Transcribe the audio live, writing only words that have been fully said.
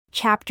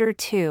Chapter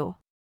 2.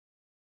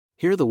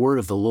 Hear the word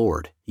of the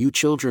Lord, you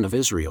children of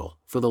Israel,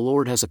 for the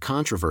Lord has a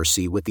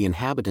controversy with the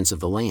inhabitants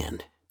of the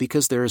land,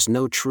 because there is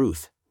no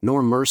truth,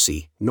 nor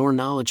mercy, nor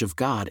knowledge of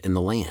God in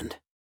the land.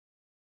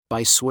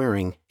 By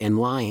swearing, and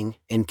lying,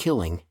 and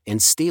killing,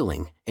 and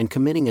stealing, and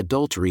committing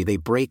adultery they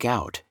break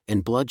out,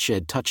 and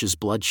bloodshed touches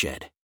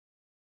bloodshed.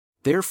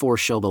 Therefore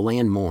shall the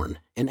land mourn,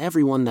 and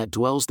everyone that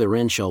dwells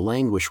therein shall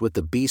languish with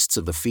the beasts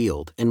of the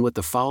field and with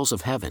the fowls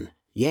of heaven,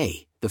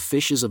 yea, the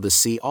fishes of the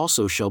sea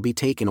also shall be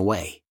taken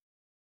away.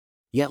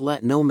 Yet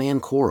let no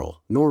man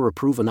quarrel, nor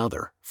reprove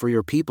another, for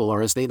your people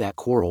are as they that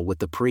quarrel with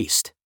the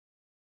priest.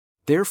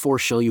 Therefore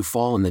shall you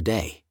fall in the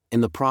day,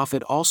 and the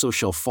prophet also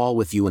shall fall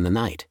with you in the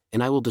night,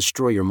 and I will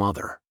destroy your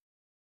mother.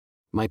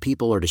 My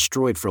people are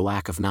destroyed for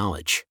lack of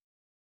knowledge.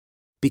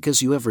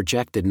 Because you have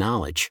rejected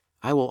knowledge,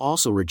 I will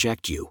also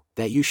reject you,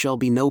 that you shall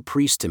be no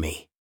priest to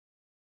me.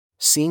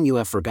 Seeing you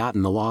have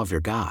forgotten the law of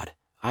your God,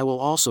 I will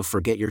also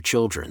forget your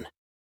children.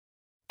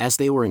 As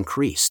they were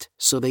increased,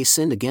 so they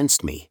sinned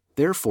against me,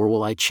 therefore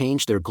will I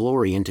change their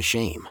glory into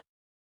shame.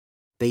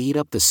 They eat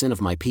up the sin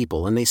of my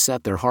people and they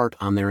set their heart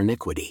on their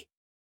iniquity.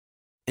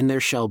 And there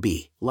shall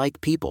be,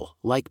 like people,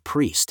 like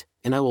priest,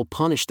 and I will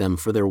punish them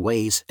for their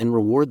ways and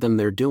reward them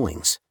their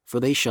doings, for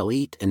they shall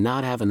eat and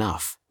not have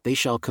enough, they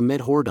shall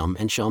commit whoredom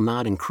and shall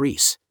not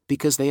increase,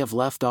 because they have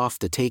left off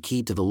to take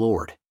heed to the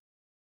Lord.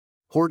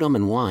 Whoredom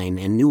and wine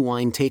and new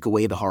wine take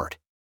away the heart.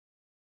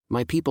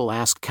 My people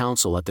ask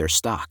counsel at their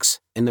stocks,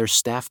 and their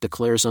staff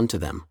declares unto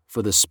them,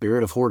 for the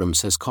spirit of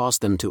whoredoms has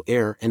caused them to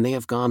err and they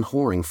have gone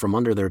whoring from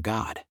under their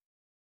God.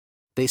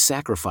 They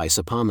sacrifice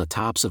upon the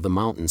tops of the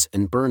mountains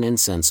and burn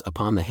incense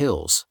upon the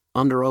hills,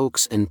 under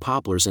oaks and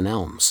poplars and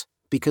elms,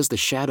 because the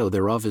shadow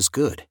thereof is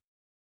good.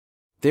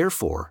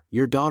 Therefore,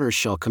 your daughters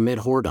shall commit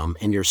whoredom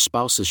and your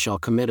spouses shall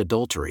commit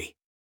adultery.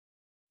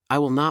 I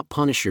will not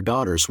punish your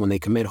daughters when they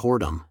commit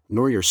whoredom,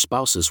 nor your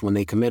spouses when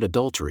they commit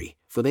adultery,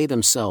 for they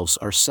themselves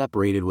are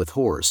separated with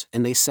whores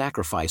and they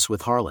sacrifice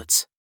with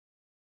harlots.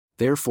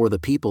 Therefore the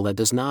people that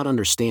does not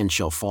understand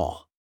shall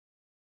fall.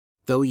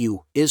 Though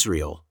you,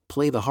 Israel,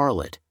 play the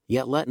harlot,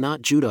 yet let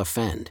not Judah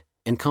offend,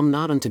 and come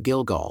not unto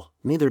Gilgal,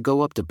 neither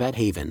go up to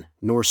Bethaven,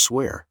 nor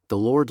swear, the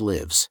Lord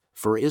lives,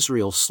 for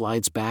Israel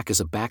slides back as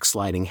a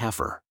backsliding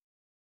heifer.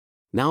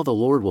 Now the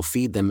Lord will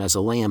feed them as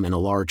a lamb in a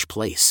large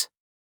place.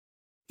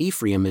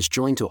 Ephraim is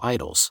joined to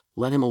idols,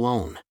 let him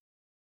alone.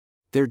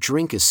 Their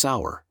drink is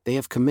sour, they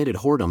have committed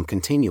whoredom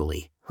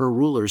continually, her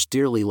rulers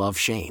dearly love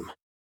shame.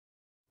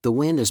 The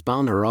wind has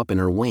bound her up in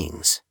her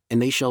wings,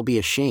 and they shall be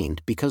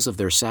ashamed because of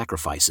their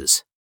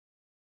sacrifices.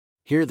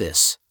 Hear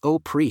this, O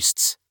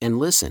priests, and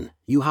listen,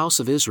 you house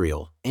of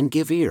Israel, and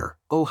give ear,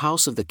 O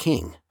house of the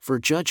king, for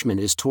judgment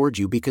is toward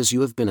you because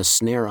you have been a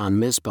snare on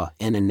Mizpah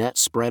and a net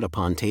spread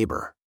upon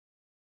Tabor.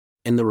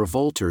 And the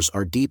revolters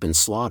are deep in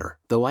slaughter,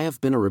 though I have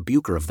been a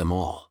rebuker of them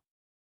all.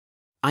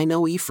 I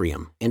know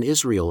Ephraim, and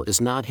Israel is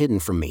not hidden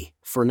from me,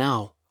 for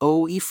now,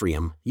 O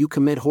Ephraim, you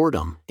commit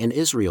whoredom, and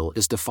Israel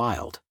is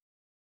defiled.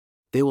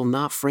 They will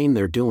not frame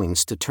their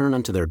doings to turn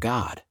unto their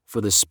God,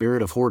 for the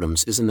spirit of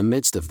whoredoms is in the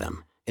midst of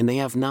them, and they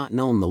have not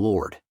known the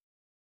Lord.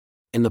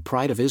 And the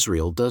pride of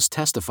Israel does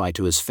testify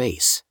to his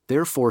face,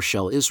 therefore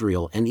shall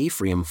Israel and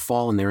Ephraim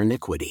fall in their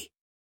iniquity.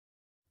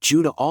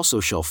 Judah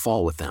also shall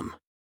fall with them.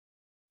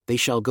 They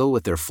shall go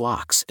with their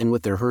flocks and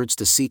with their herds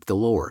to seek the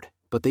Lord,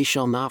 but they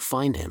shall not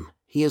find him,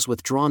 he has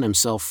withdrawn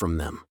himself from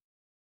them.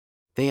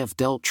 They have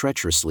dealt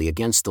treacherously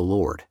against the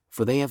Lord,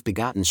 for they have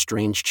begotten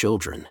strange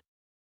children.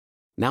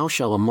 Now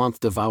shall a month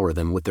devour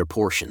them with their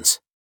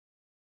portions.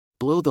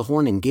 Blow the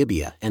horn in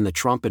Gibeah and the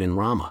trumpet in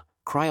Ramah,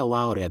 cry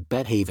aloud at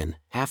Bethaven,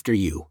 after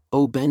you,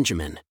 O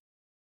Benjamin.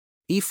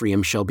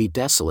 Ephraim shall be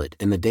desolate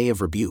in the day of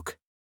rebuke.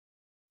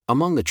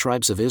 Among the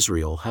tribes of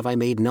Israel have I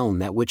made known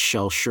that which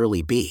shall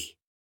surely be.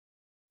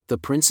 The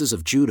princes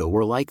of Judah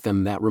were like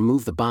them that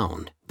remove the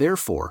bound,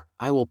 therefore,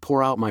 I will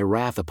pour out my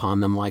wrath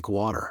upon them like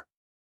water.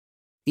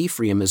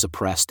 Ephraim is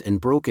oppressed and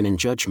broken in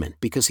judgment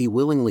because he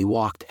willingly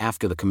walked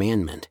after the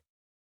commandment.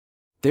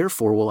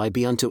 Therefore will I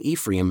be unto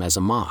Ephraim as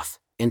a moth,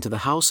 and to the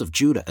house of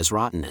Judah as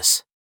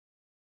rottenness.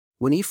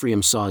 When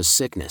Ephraim saw his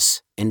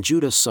sickness, and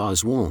Judah saw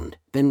his wound,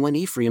 then went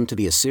Ephraim to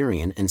the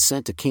Assyrian and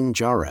sent to King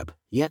Jareb,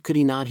 yet could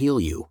he not heal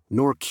you,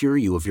 nor cure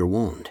you of your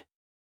wound.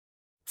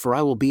 For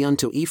I will be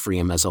unto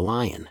Ephraim as a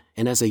lion,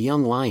 and as a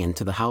young lion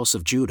to the house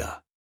of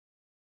Judah.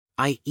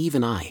 I,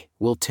 even I,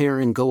 will tear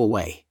and go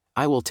away,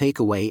 I will take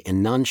away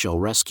and none shall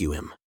rescue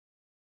him.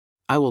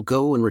 I will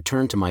go and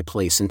return to my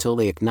place until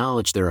they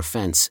acknowledge their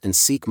offense and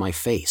seek my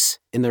face,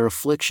 in their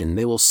affliction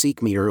they will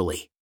seek me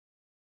early.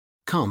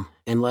 Come,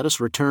 and let us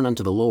return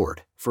unto the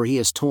Lord, for he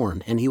is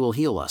torn and he will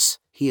heal us,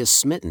 he is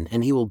smitten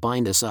and he will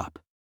bind us up.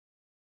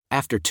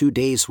 After 2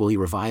 days will he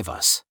revive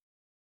us.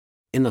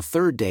 In the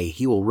 3rd day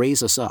he will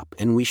raise us up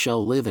and we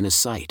shall live in his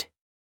sight.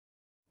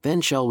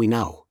 Then shall we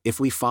know, if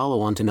we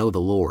follow on to know the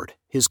Lord,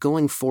 his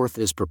going forth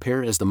is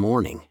prepared as the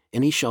morning,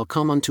 and he shall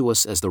come unto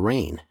us as the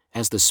rain,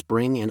 as the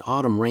spring and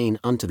autumn rain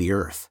unto the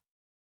earth.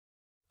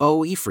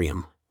 O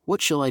Ephraim,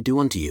 what shall I do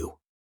unto you?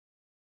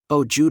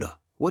 O Judah,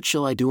 what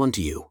shall I do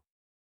unto you?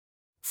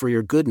 For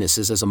your goodness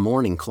is as a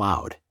morning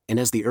cloud, and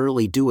as the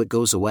early dew it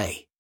goes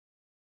away.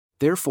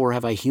 Therefore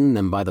have I hewn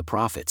them by the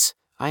prophets,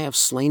 I have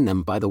slain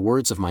them by the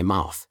words of my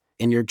mouth,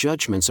 and your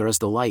judgments are as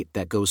the light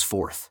that goes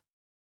forth.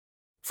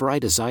 For I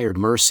desired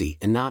mercy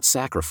and not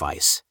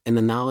sacrifice, and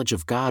the knowledge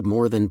of God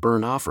more than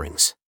burnt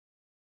offerings.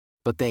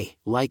 But they,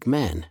 like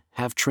men,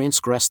 have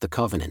transgressed the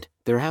covenant,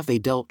 there have they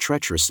dealt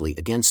treacherously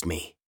against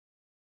me.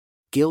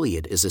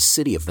 Gilead is a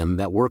city of them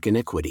that work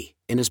iniquity,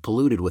 and is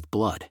polluted with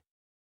blood.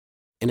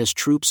 And as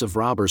troops of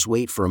robbers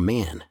wait for a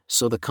man,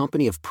 so the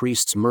company of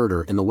priests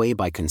murder in the way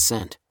by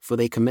consent, for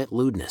they commit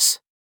lewdness.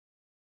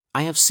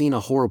 I have seen a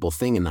horrible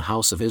thing in the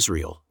house of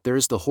Israel, there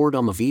is the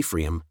whoredom of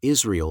Ephraim,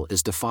 Israel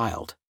is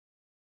defiled.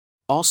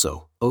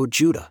 Also, O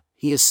Judah,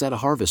 he has set a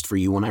harvest for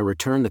you when I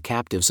return the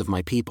captives of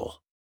my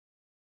people.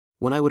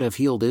 When I would have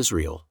healed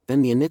Israel,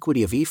 then the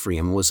iniquity of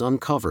Ephraim was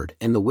uncovered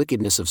and the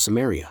wickedness of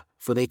Samaria,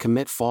 for they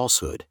commit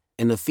falsehood,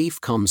 and the thief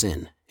comes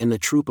in, and the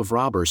troop of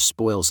robbers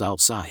spoils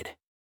outside.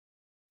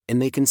 And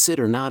they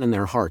consider not in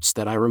their hearts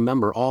that I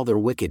remember all their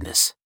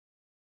wickedness.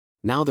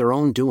 Now their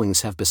own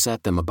doings have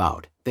beset them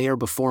about, they are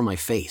before my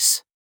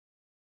face.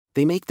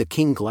 They make the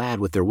king glad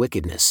with their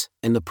wickedness,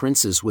 and the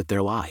princes with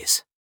their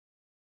lies.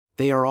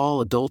 They are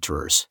all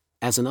adulterers,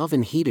 as an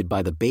oven heated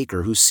by the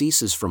baker who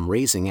ceases from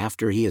raising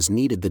after he has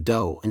kneaded the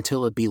dough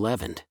until it be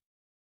leavened.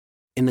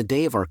 In the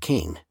day of our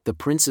king, the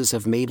princes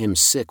have made him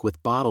sick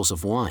with bottles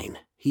of wine,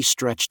 he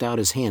stretched out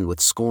his hand with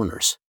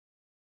scorners.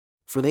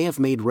 For they have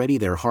made ready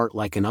their heart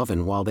like an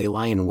oven while they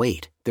lie in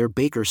wait, their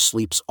baker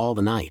sleeps all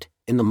the night,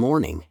 in the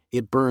morning,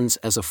 it burns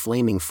as a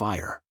flaming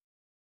fire.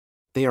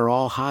 They are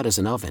all hot as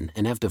an oven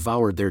and have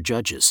devoured their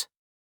judges.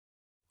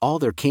 All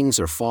their kings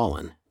are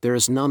fallen, there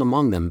is none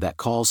among them that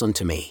calls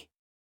unto me.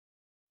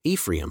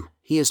 Ephraim,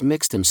 he has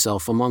mixed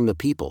himself among the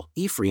people,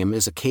 Ephraim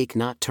is a cake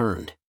not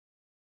turned.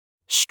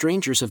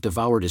 Strangers have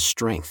devoured his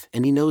strength,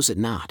 and he knows it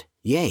not,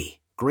 yea,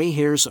 gray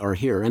hairs are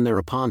here and there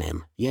upon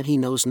him, yet he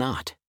knows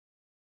not.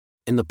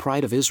 And the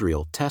pride of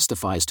Israel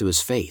testifies to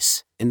his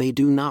face, and they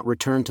do not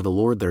return to the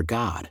Lord their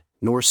God,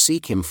 nor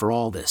seek him for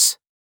all this.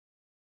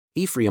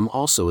 Ephraim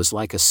also is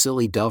like a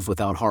silly dove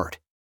without heart.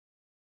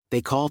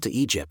 They call to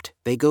Egypt,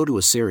 they go to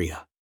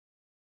Assyria.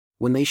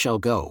 When they shall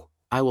go,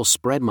 I will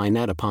spread my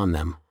net upon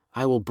them,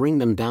 I will bring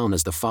them down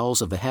as the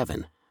fowls of the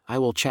heaven, I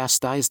will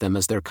chastise them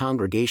as their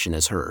congregation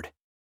has heard.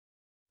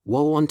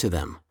 Woe unto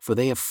them, for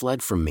they have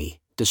fled from me,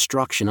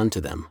 destruction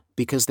unto them,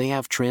 because they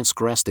have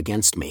transgressed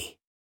against me.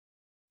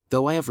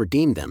 Though I have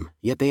redeemed them,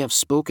 yet they have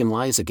spoken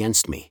lies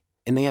against me,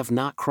 and they have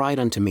not cried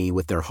unto me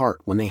with their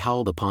heart when they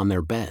howled upon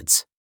their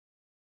beds.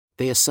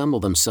 They assemble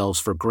themselves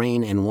for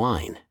grain and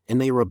wine, and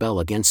they rebel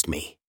against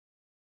me.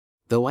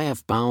 Though I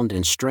have bound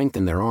and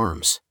strengthened their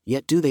arms,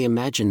 yet do they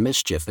imagine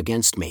mischief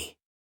against me.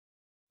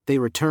 They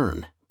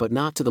return, but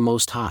not to the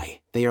Most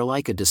High, they are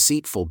like a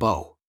deceitful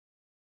bow.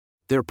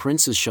 Their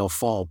princes shall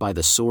fall by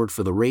the sword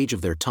for the rage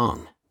of their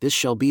tongue, this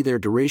shall be their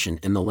derision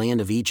in the land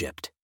of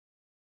Egypt.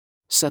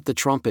 Set the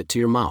trumpet to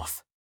your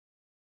mouth.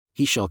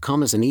 He shall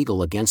come as an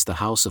eagle against the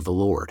house of the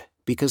Lord,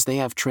 because they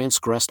have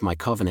transgressed my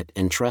covenant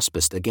and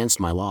trespassed against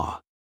my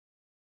law.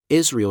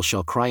 Israel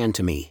shall cry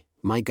unto me,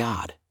 my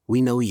God,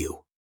 we know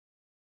you.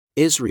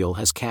 Israel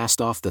has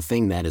cast off the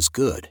thing that is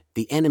good,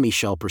 the enemy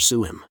shall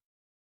pursue him.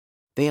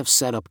 They have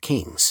set up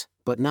kings,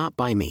 but not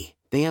by me,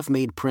 they have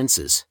made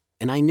princes,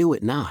 and I knew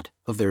it not,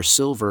 of their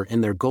silver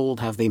and their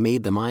gold have they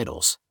made them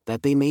idols,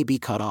 that they may be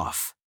cut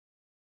off.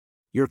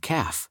 Your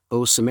calf,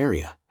 O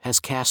Samaria, has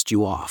cast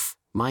you off,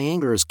 my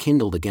anger is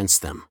kindled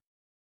against them.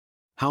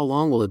 How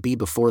long will it be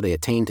before they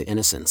attain to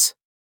innocence?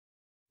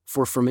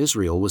 For from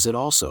Israel was it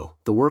also,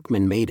 the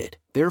workman made it,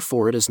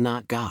 therefore it is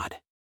not God.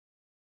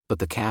 But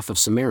the calf of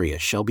Samaria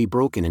shall be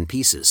broken in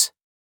pieces.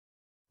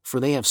 For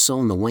they have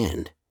sown the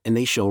wind, and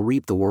they shall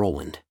reap the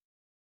whirlwind.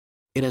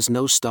 It has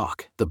no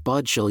stalk, the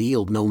bud shall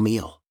yield no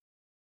meal.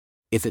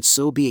 If it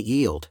so be it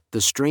yield,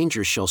 the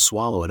strangers shall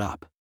swallow it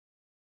up.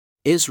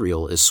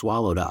 Israel is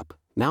swallowed up,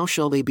 now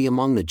shall they be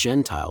among the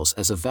Gentiles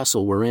as a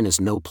vessel wherein is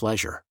no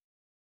pleasure.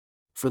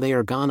 For they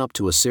are gone up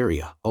to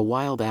Assyria, a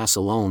wild ass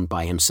alone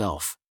by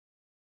himself.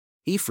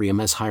 Ephraim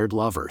has hired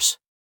lovers.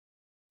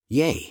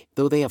 Yea,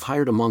 though they have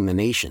hired among the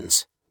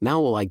nations, now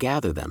will I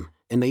gather them,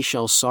 and they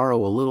shall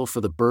sorrow a little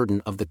for the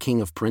burden of the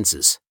king of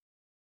princes.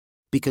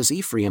 Because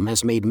Ephraim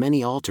has made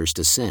many altars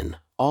to sin,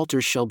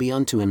 altars shall be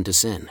unto him to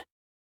sin.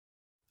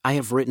 I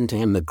have written to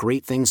him the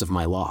great things of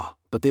my law,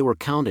 but they were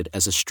counted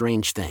as a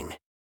strange thing.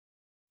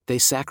 They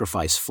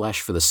sacrifice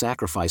flesh for the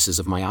sacrifices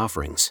of my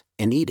offerings,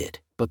 and eat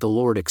it, but the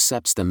Lord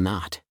accepts them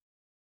not.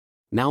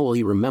 Now will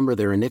he remember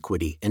their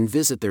iniquity and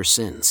visit their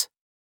sins.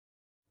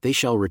 They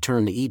shall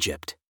return to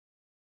Egypt.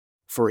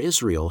 For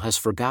Israel has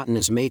forgotten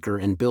his Maker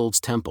and builds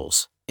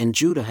temples, and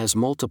Judah has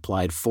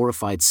multiplied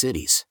fortified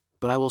cities,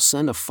 but I will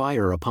send a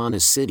fire upon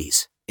his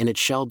cities, and it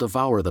shall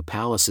devour the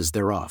palaces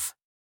thereof.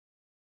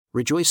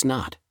 Rejoice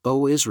not,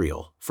 O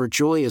Israel, for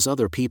joy is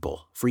other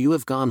people, for you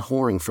have gone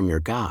whoring from your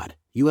God,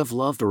 you have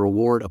loved a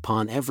reward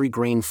upon every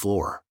grain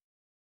floor.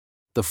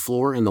 The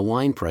floor and the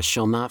winepress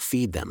shall not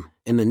feed them,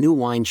 and the new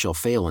wine shall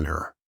fail in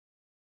her.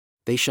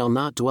 They shall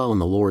not dwell in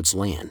the Lord's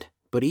land,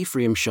 but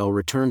Ephraim shall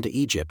return to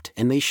Egypt,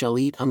 and they shall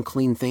eat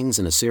unclean things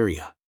in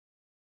Assyria.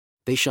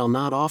 They shall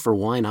not offer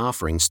wine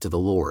offerings to the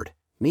Lord,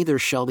 neither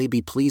shall they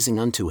be pleasing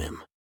unto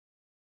him.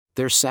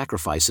 Their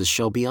sacrifices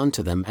shall be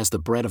unto them as the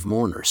bread of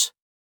mourners.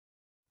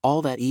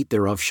 All that eat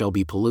thereof shall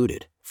be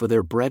polluted, for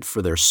their bread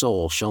for their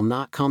soul shall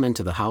not come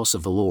into the house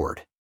of the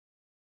Lord.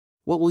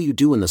 What will you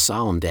do in the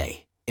solemn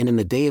day, and in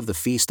the day of the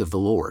feast of the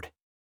Lord?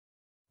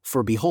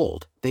 For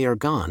behold, they are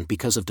gone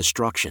because of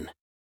destruction.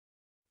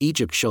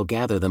 Egypt shall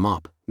gather them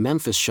up,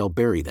 Memphis shall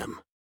bury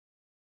them.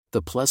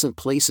 The pleasant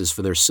places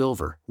for their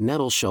silver,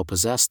 nettles shall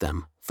possess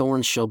them,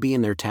 thorns shall be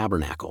in their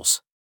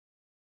tabernacles.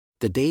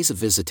 The days of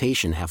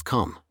visitation have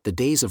come, the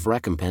days of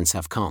recompense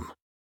have come.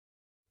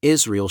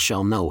 Israel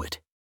shall know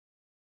it.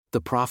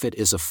 The prophet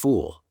is a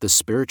fool, the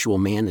spiritual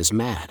man is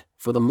mad,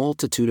 for the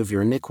multitude of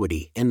your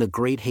iniquity and the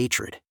great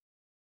hatred.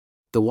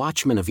 The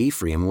watchman of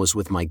Ephraim was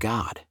with my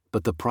God,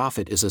 but the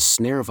prophet is a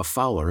snare of a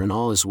fowler in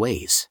all his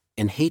ways,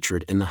 and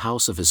hatred in the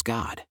house of his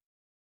God.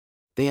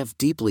 They have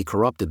deeply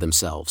corrupted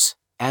themselves,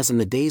 as in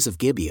the days of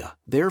Gibeah,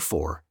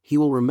 therefore, he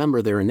will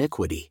remember their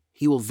iniquity,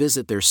 he will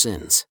visit their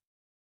sins.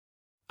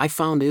 I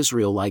found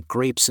Israel like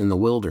grapes in the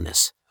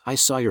wilderness, I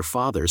saw your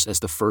fathers as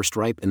the first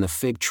ripe in the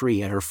fig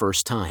tree at her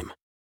first time.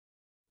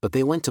 But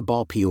they went to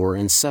Baal-peor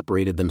and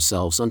separated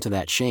themselves unto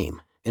that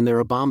shame, and their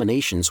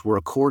abominations were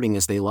according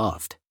as they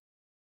loved.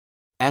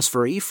 As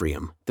for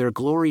Ephraim, their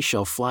glory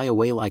shall fly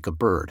away like a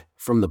bird,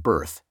 from the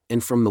birth,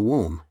 and from the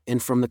womb,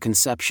 and from the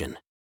conception.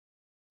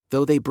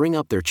 Though they bring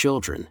up their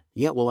children,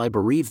 yet will I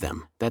bereave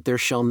them, that there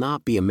shall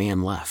not be a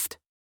man left.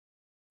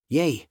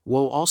 Yea,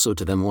 woe also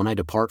to them when I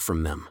depart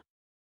from them.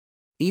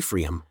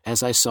 Ephraim,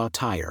 as I saw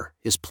Tyre,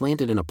 is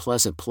planted in a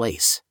pleasant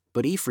place,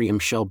 but Ephraim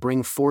shall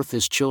bring forth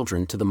his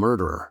children to the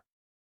murderer.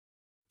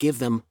 Give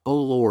them, O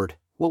Lord,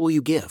 what will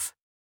you give?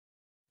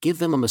 Give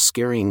them a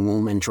miscarrying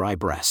womb and dry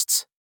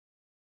breasts.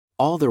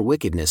 All their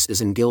wickedness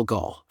is in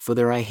Gilgal, for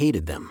there I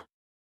hated them.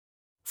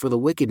 For the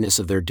wickedness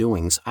of their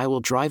doings I will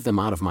drive them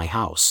out of my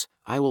house,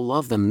 I will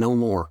love them no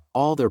more,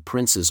 all their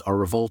princes are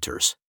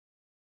revolters.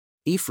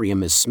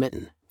 Ephraim is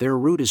smitten, their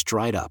root is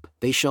dried up,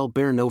 they shall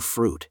bear no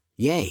fruit,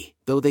 yea,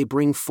 though they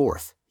bring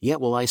forth,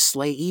 yet will I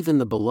slay even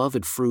the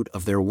beloved fruit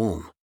of their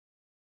womb.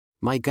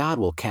 My God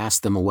will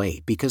cast them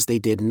away because they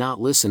did not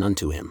listen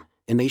unto him,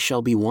 and they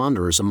shall be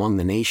wanderers among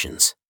the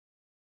nations.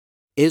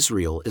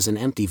 Israel is an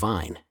empty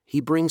vine, he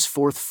brings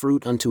forth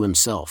fruit unto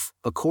himself,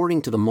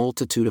 according to the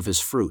multitude of his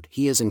fruit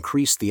he has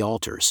increased the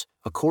altars,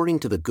 according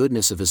to the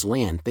goodness of his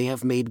land they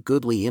have made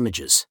goodly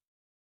images.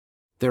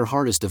 Their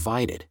heart is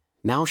divided,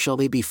 now shall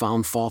they be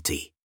found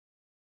faulty.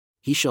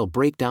 He shall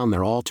break down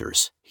their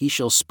altars, he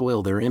shall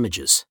spoil their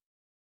images.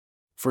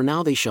 For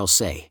now they shall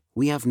say,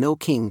 we have no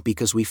king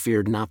because we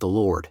feared not the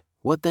Lord,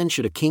 what then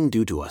should a king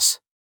do to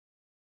us?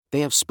 They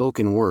have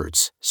spoken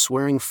words,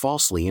 swearing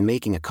falsely and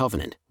making a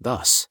covenant,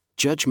 thus,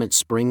 judgment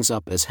springs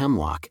up as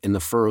hemlock in the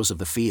furrows of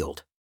the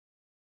field.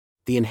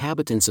 The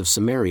inhabitants of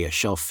Samaria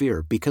shall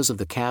fear because of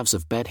the calves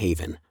of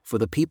Bethaven, for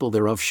the people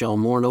thereof shall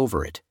mourn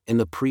over it, and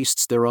the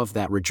priests thereof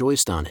that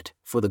rejoiced on it,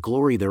 for the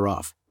glory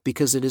thereof,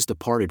 because it is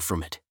departed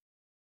from it.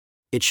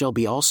 It shall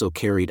be also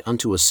carried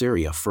unto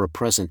Assyria for a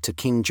present to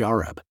King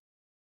Jareb.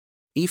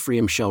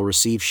 Ephraim shall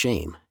receive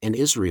shame, and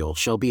Israel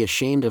shall be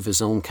ashamed of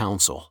his own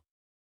counsel.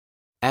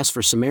 As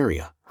for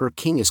Samaria, her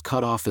king is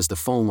cut off as the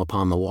foam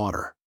upon the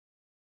water.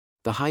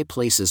 The high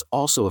places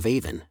also of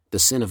Avon, the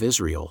sin of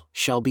Israel,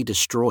 shall be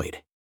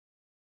destroyed.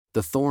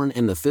 The thorn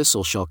and the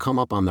thistle shall come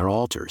up on their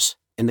altars,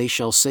 and they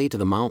shall say to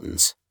the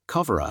mountains,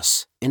 cover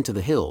us, and to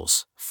the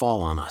hills,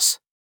 fall on us.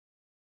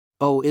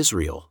 O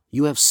Israel,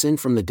 you have sinned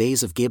from the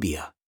days of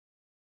Gibeah.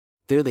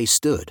 There they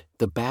stood,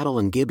 the battle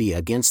in Gibeah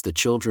against the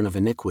children of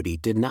iniquity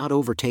did not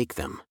overtake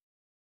them.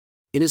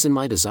 It is in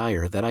my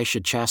desire that I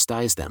should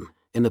chastise them,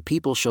 and the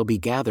people shall be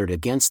gathered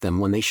against them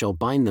when they shall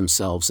bind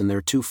themselves in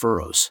their two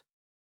furrows.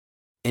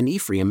 And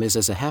Ephraim is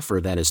as a heifer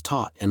that is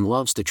taught and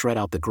loves to tread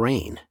out the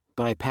grain,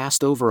 but I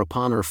passed over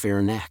upon her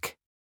fair neck.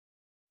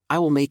 I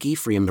will make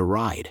Ephraim to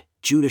ride,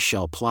 Judah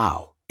shall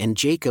plow, and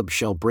Jacob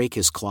shall break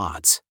his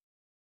clods.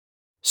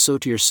 Sow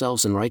to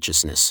yourselves in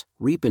righteousness,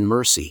 reap in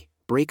mercy,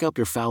 break up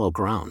your fallow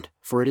ground,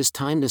 for it is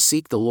time to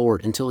seek the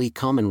Lord until he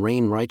come and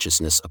rain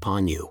righteousness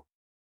upon you.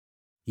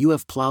 You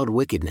have plowed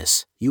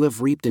wickedness, you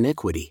have reaped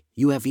iniquity,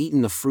 you have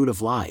eaten the fruit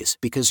of lies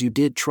because you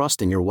did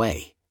trust in your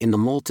way, in the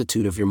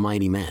multitude of your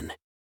mighty men.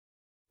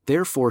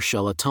 Therefore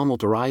shall a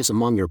tumult arise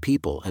among your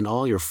people and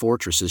all your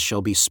fortresses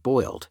shall be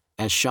spoiled,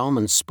 as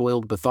Shalman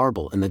spoiled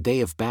Betharbel in the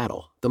day of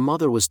battle, the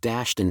mother was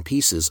dashed in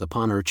pieces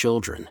upon her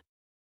children.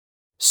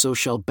 So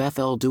shall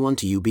Bethel do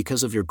unto you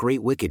because of your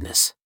great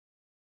wickedness.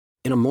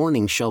 In a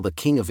morning shall the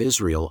king of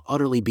Israel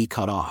utterly be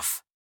cut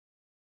off.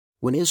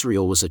 When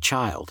Israel was a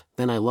child,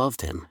 then I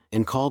loved him,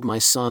 and called my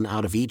son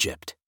out of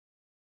Egypt.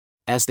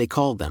 As they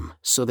called them,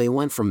 so they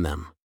went from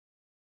them.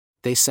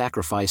 They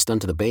sacrificed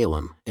unto the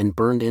Baalim, and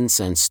burned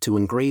incense to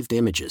engraved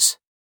images.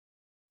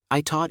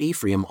 I taught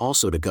Ephraim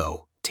also to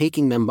go,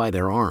 taking them by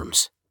their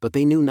arms, but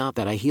they knew not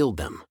that I healed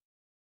them.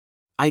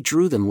 I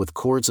drew them with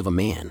cords of a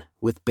man,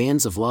 with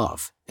bands of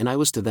love, and I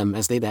was to them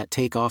as they that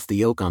take off the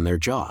yoke on their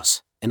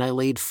jaws, and I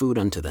laid food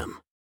unto them.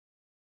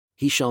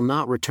 He shall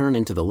not return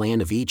into the land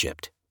of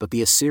Egypt, but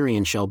the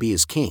Assyrian shall be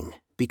his king,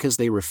 because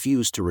they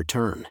refuse to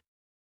return.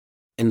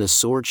 And the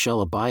sword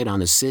shall abide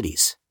on his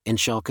cities, and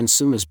shall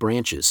consume his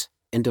branches,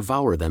 and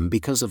devour them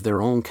because of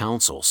their own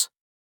counsels.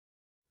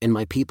 And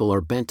my people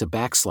are bent to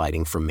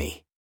backsliding from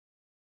me.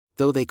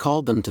 Though they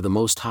called them to the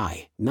Most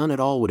High, none at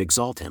all would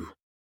exalt him.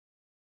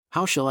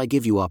 How shall I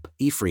give you up,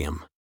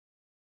 Ephraim?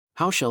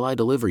 How shall I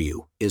deliver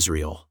you,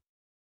 Israel?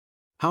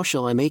 How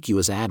shall I make you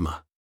as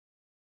Admah?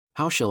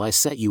 How shall I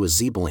set you as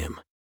Zeboim?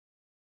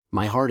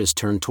 My heart is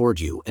turned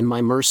toward you, and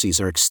my mercies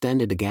are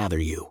extended to gather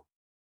you.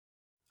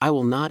 I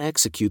will not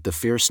execute the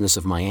fierceness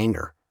of my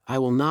anger, I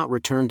will not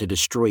return to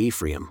destroy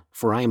Ephraim,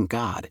 for I am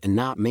God and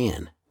not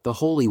man, the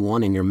Holy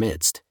One in your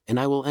midst, and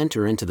I will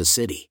enter into the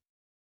city.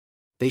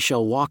 They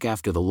shall walk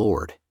after the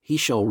Lord, he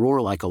shall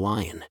roar like a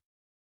lion.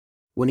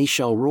 When he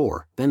shall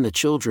roar, then the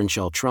children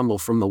shall tremble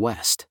from the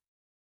west.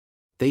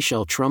 They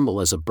shall tremble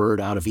as a bird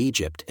out of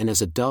Egypt and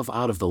as a dove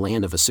out of the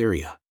land of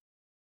Assyria.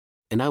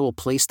 And I will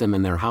place them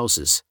in their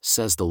houses,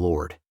 says the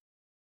Lord.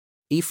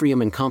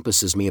 Ephraim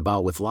encompasses me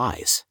about with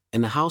lies,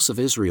 and the house of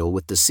Israel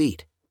with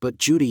deceit, but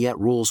Judah yet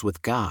rules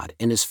with God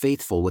and is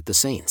faithful with the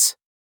saints.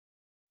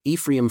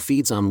 Ephraim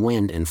feeds on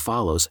wind and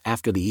follows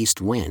after the east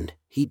wind,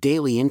 he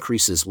daily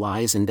increases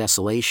lies and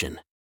desolation.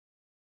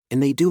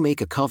 And they do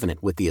make a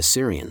covenant with the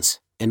Assyrians,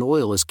 and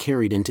oil is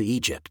carried into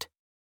Egypt.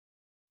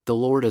 The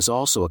Lord is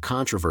also a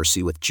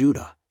controversy with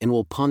Judah, and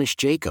will punish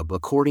Jacob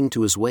according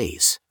to his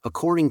ways,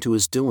 according to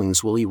his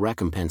doings will he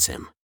recompense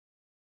him.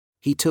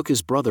 He took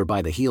his brother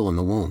by the heel in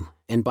the womb,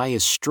 and by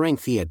his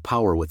strength he had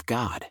power with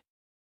God.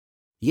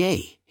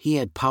 Yea, he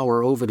had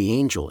power over the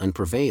angel and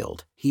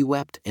prevailed, he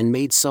wept and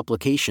made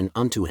supplication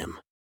unto him.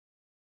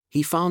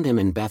 He found him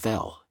in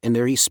Bethel, and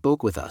there he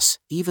spoke with us,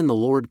 even the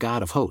Lord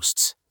God of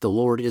hosts, the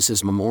Lord is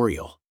his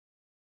memorial.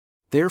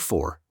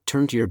 Therefore,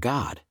 turn to your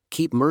God,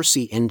 keep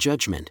mercy and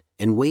judgment,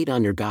 and wait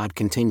on your God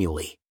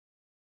continually.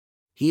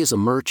 He is a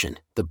merchant,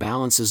 the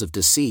balances of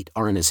deceit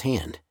are in his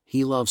hand,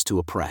 he loves to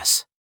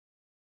oppress.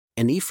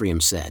 And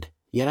Ephraim said,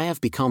 Yet I have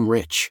become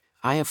rich,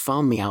 I have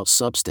found me out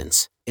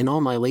substance, in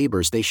all my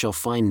labors they shall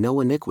find no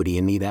iniquity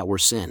in me that were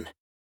sin.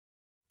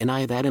 And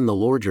I that am the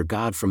Lord your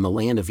God from the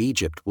land of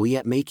Egypt will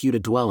yet make you to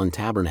dwell in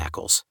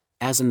tabernacles,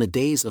 as in the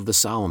days of the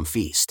solemn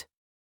feast.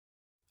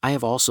 I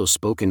have also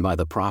spoken by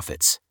the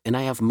prophets, and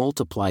I have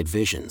multiplied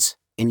visions,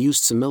 and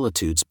used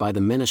similitudes by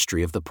the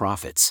ministry of the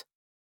prophets.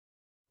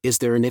 Is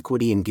there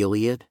iniquity in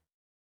Gilead?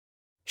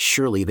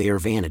 Surely they are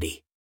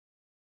vanity.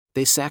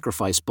 They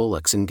sacrifice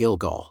bullocks in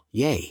Gilgal,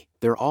 yea,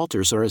 their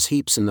altars are as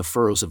heaps in the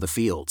furrows of the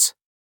fields.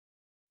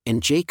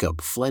 And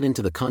Jacob fled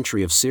into the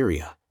country of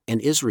Syria,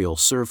 and Israel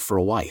served for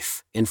a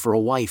wife, and for a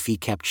wife he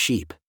kept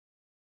sheep.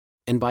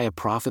 And by a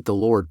prophet the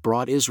Lord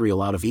brought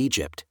Israel out of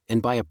Egypt,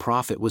 and by a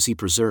prophet was he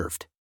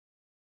preserved.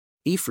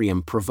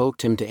 Ephraim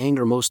provoked him to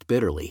anger most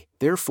bitterly,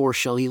 therefore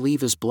shall he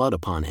leave his blood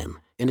upon him,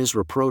 and his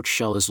reproach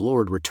shall his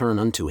Lord return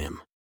unto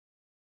him.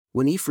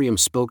 When Ephraim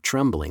spoke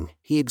trembling,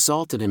 he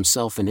exalted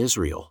himself in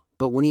Israel,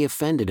 but when he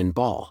offended in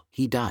Baal,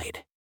 he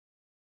died.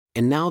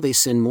 And now they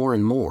sin more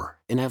and more,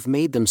 and have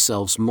made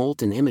themselves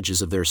molten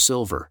images of their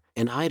silver,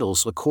 and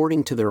idols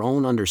according to their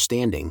own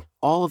understanding,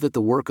 all of it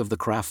the work of the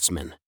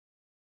craftsman.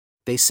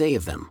 They say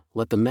of them,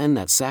 Let the men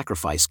that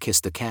sacrifice kiss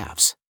the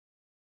calves.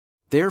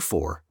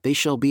 Therefore, they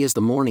shall be as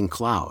the morning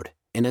cloud,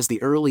 and as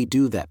the early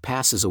dew that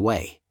passes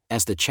away,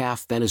 as the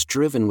chaff that is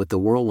driven with the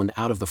whirlwind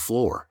out of the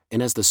floor,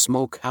 and as the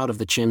smoke out of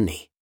the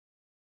chimney.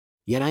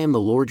 Yet I am the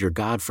Lord your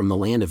God from the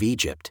land of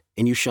Egypt,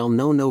 and you shall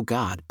know no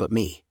God but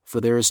me, for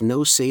there is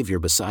no Savior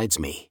besides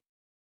me.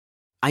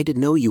 I did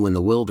know you in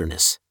the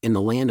wilderness, in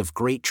the land of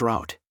great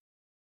drought.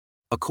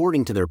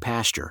 According to their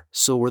pasture,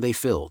 so were they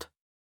filled.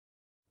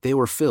 They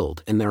were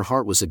filled and their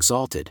heart was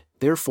exalted,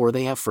 therefore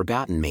they have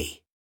forgotten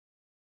me.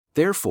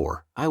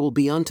 Therefore, I will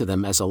be unto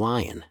them as a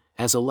lion,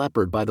 as a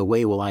leopard by the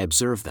way will I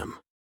observe them.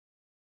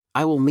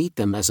 I will meet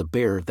them as a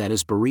bear that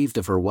is bereaved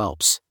of her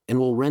whelps, and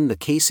will rend the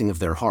casing of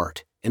their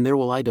heart, and there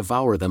will I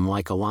devour them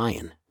like a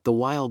lion, the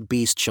wild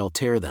beast shall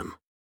tear them.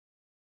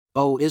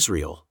 O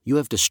Israel, you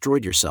have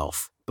destroyed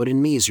yourself, but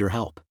in me is your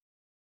help.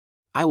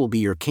 I will be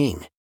your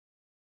king.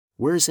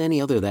 Where is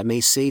any other that may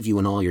save you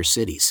in all your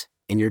cities,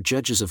 and your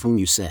judges of whom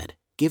you said,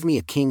 Give me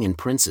a king and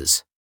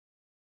princes?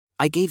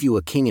 I gave you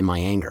a king in my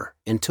anger,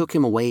 and took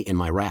him away in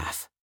my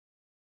wrath.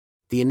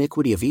 The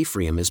iniquity of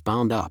Ephraim is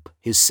bound up,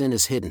 his sin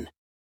is hidden.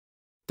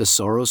 The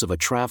sorrows of a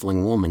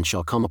traveling woman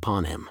shall come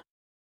upon him.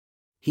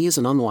 He is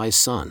an unwise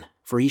son,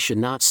 for he should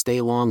not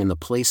stay long in the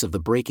place of the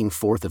breaking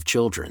forth of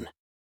children.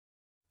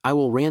 I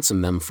will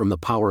ransom them from the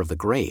power of the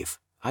grave,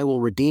 I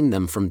will redeem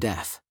them from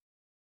death.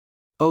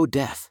 O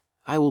death,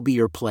 I will be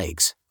your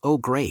plagues, O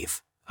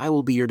grave, I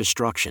will be your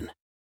destruction.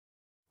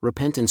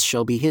 Repentance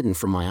shall be hidden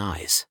from my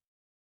eyes.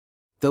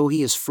 Though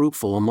he is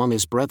fruitful among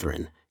his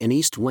brethren, an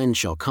east wind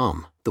shall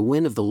come, the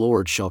wind of the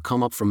Lord shall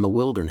come up from the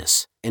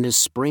wilderness, and his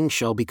spring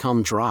shall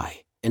become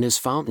dry, and his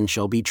fountain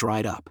shall be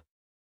dried up.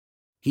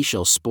 he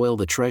shall spoil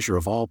the treasure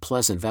of all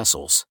pleasant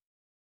vessels.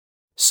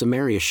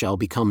 Samaria shall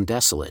become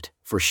desolate,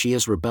 for she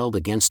has rebelled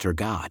against her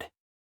God.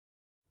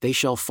 They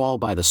shall fall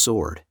by the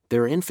sword,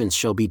 their infants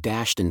shall be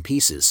dashed in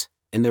pieces,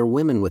 and their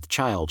women with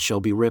child shall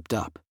be ripped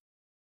up.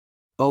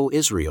 O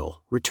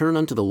Israel, return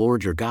unto the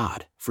Lord your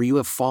God, for you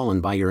have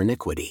fallen by your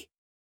iniquity.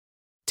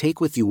 Take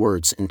with you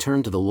words and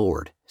turn to the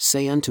Lord,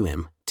 say unto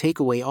him, Take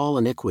away all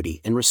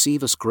iniquity and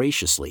receive us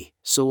graciously,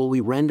 so will we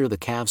render the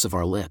calves of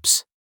our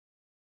lips.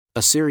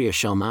 Assyria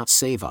shall not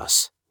save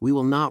us, we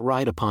will not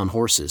ride upon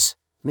horses,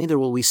 neither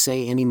will we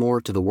say any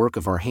more to the work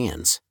of our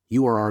hands,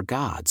 You are our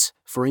gods,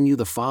 for in you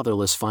the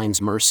fatherless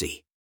finds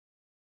mercy.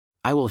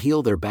 I will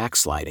heal their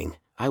backsliding,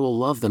 I will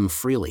love them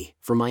freely,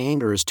 for my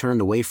anger is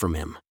turned away from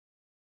him.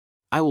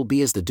 I will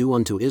be as the dew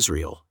unto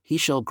Israel, he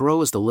shall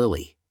grow as the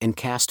lily, and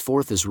cast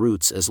forth his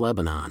roots as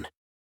Lebanon.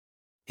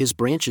 His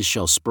branches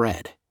shall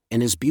spread,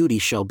 and his beauty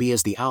shall be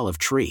as the olive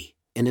tree,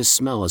 and his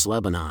smell as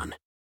Lebanon.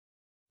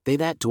 They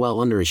that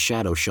dwell under his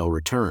shadow shall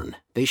return,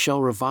 they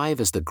shall revive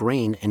as the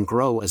grain and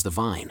grow as the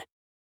vine.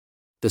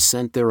 The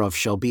scent thereof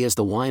shall be as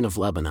the wine of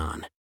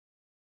Lebanon.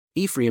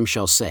 Ephraim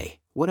shall say,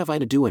 What have I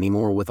to do any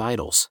more with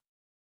idols?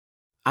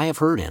 I have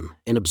heard him,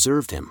 and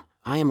observed him,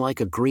 I am like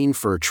a green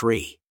fir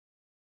tree.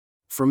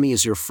 From me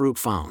is your fruit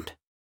found.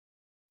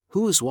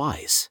 Who is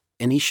wise,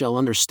 and he shall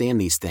understand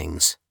these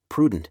things,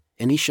 prudent,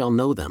 and he shall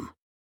know them?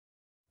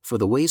 For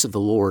the ways of the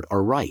Lord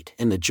are right,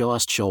 and the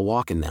just shall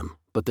walk in them,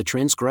 but the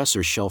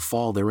transgressors shall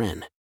fall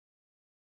therein.